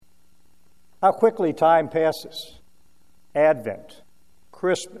How quickly time passes. Advent,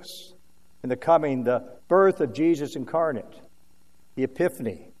 Christmas, and the birth of Jesus incarnate, the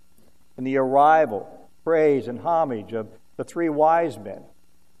Epiphany, and the arrival, praise, and homage of the three wise men,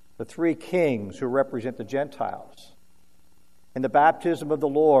 the three kings who represent the Gentiles, and the baptism of the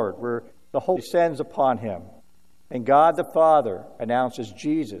Lord, where the Holy Spirit descends upon him, and God the Father announces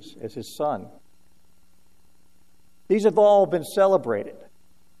Jesus as his Son. These have all been celebrated.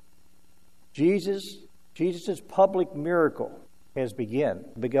 Jesus' public miracle has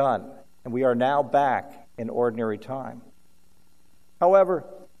begun, and we are now back in ordinary time. However,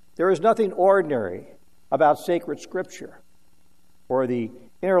 there is nothing ordinary about sacred Scripture or the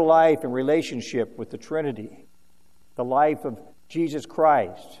inner life and relationship with the Trinity, the life of Jesus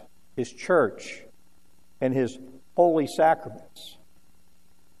Christ, his church, and his holy sacraments.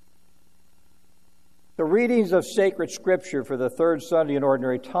 The readings of sacred Scripture for the third Sunday in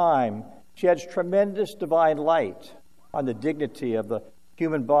Ordinary Time sheds tremendous divine light on the dignity of the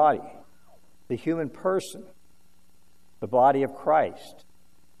human body, the human person, the body of Christ,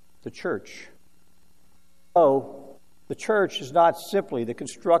 the church. So, the church is not simply the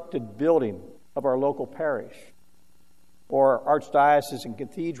constructed building of our local parish or archdiocese and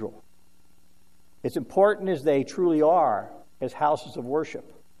cathedral. As important as they truly are as houses of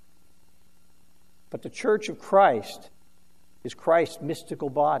worship. But the Church of Christ is Christ's mystical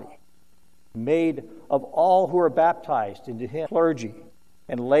body, made of all who are baptized into him, clergy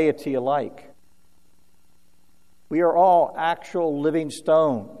and laity alike. We are all actual living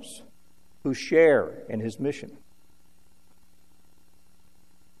stones who share in his mission.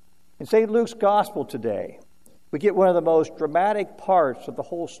 In St. Luke's Gospel today, we get one of the most dramatic parts of the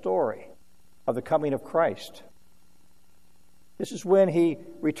whole story of the coming of Christ. This is when he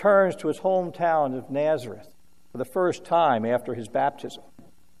returns to his hometown of Nazareth for the first time after his baptism.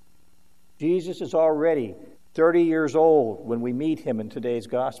 Jesus is already 30 years old when we meet him in today's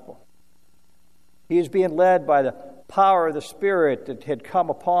Gospel. He is being led by the power of the Spirit that had come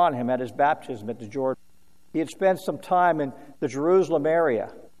upon him at his baptism at the Jordan. He had spent some time in the Jerusalem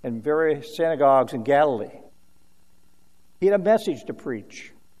area and various synagogues in Galilee. He had a message to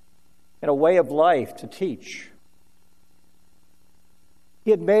preach and a way of life to teach.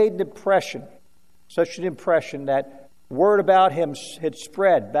 He had made an impression, such an impression that word about him had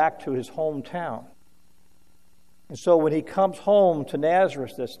spread back to his hometown. And so when he comes home to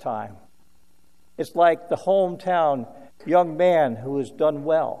Nazareth this time, it's like the hometown young man who has done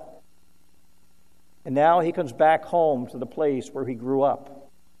well. And now he comes back home to the place where he grew up.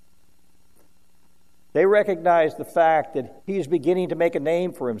 They recognize the fact that he is beginning to make a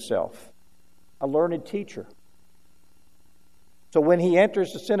name for himself, a learned teacher. So when he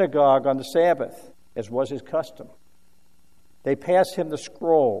enters the synagogue on the Sabbath, as was his custom, they pass him the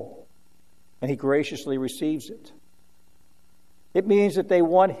scroll, and he graciously receives it. It means that they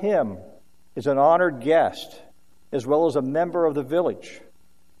want him as an honored guest, as well as a member of the village,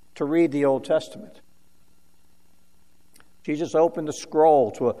 to read the Old Testament. Jesus opened the scroll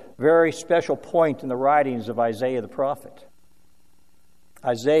to a very special point in the writings of Isaiah the prophet.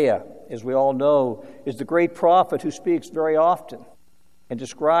 Isaiah, as we all know, is the great prophet who speaks very often and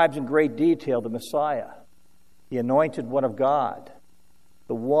describes in great detail the Messiah, the anointed one of God,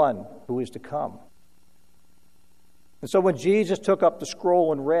 the one who is to come. And so when Jesus took up the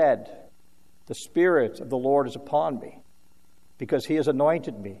scroll and read, "The Spirit of the Lord is upon me, because he has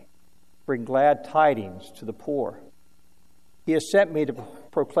anointed me to bring glad tidings to the poor. He has sent me to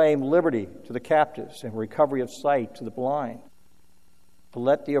proclaim liberty to the captives and recovery of sight to the blind, to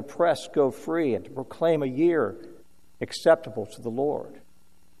let the oppressed go free, and to proclaim a year acceptable to the Lord."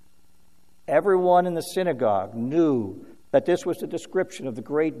 Everyone in the synagogue knew that this was the description of the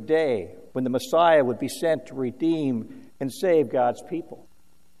great day when the Messiah would be sent to redeem and save God's people.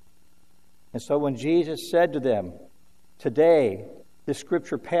 And so when Jesus said to them, "Today, this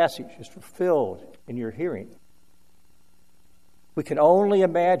scripture passage is fulfilled in your hearing," we can only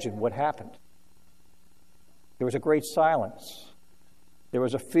imagine what happened. There was a great silence. There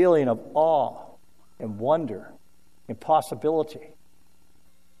was a feeling of awe and wonder and possibility.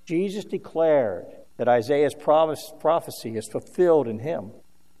 Jesus declared that Isaiah's prophecy is fulfilled in him.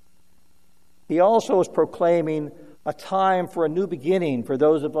 He also is proclaiming a time for a new beginning for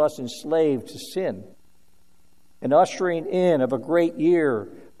those of us enslaved to sin, an ushering in of a great year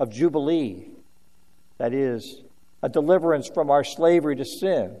of Jubilee, that is, a deliverance from our slavery to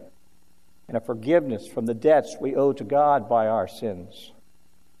sin and a forgiveness from the debts we owe to God by our sins.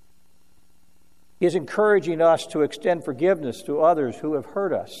 He is encouraging us to extend forgiveness to others who have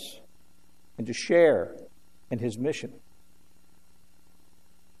hurt us and to share in his mission.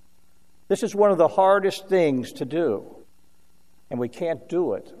 This is one of the hardest things to do, and we can't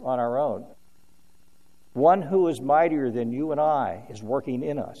do it on our own. One who is mightier than you and I is working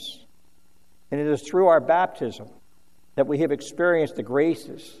in us. And it is through our baptism that we have experienced the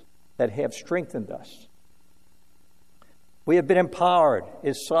graces that have strengthened us. We have been empowered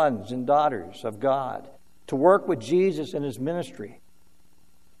as sons and daughters of God to work with Jesus in his ministry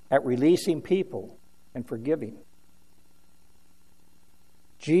at releasing people and forgiving.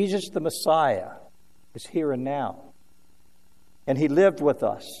 Jesus the Messiah is here and now. And he lived with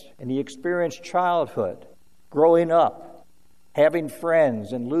us, and he experienced childhood, growing up, having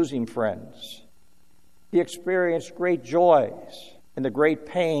friends and losing friends. He experienced great joys and the great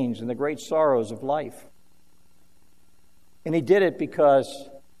pains and the great sorrows of life. And he did it because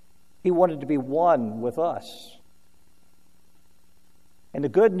he wanted to be one with us. And the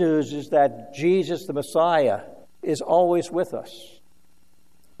good news is that Jesus the Messiah is always with us.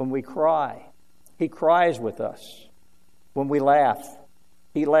 When we cry, he cries with us. When we laugh,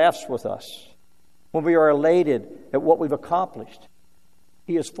 he laughs with us. When we are elated at what we've accomplished,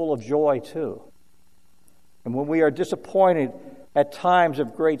 he is full of joy too. And when we are disappointed at times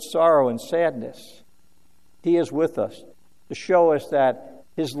of great sorrow and sadness, he is with us to show us that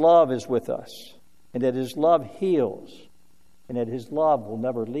his love is with us and that his love heals and that his love will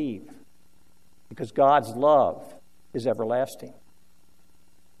never leave because God's love is everlasting.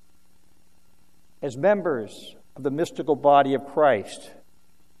 As members of the mystical body of Christ,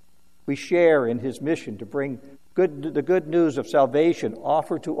 we share in his mission to bring the good news of salvation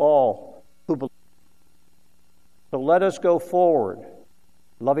offered to all who believe. So let us go forward,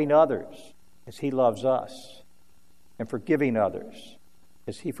 loving others as he loves us, and forgiving others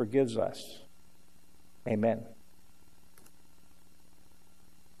as he forgives us. Amen.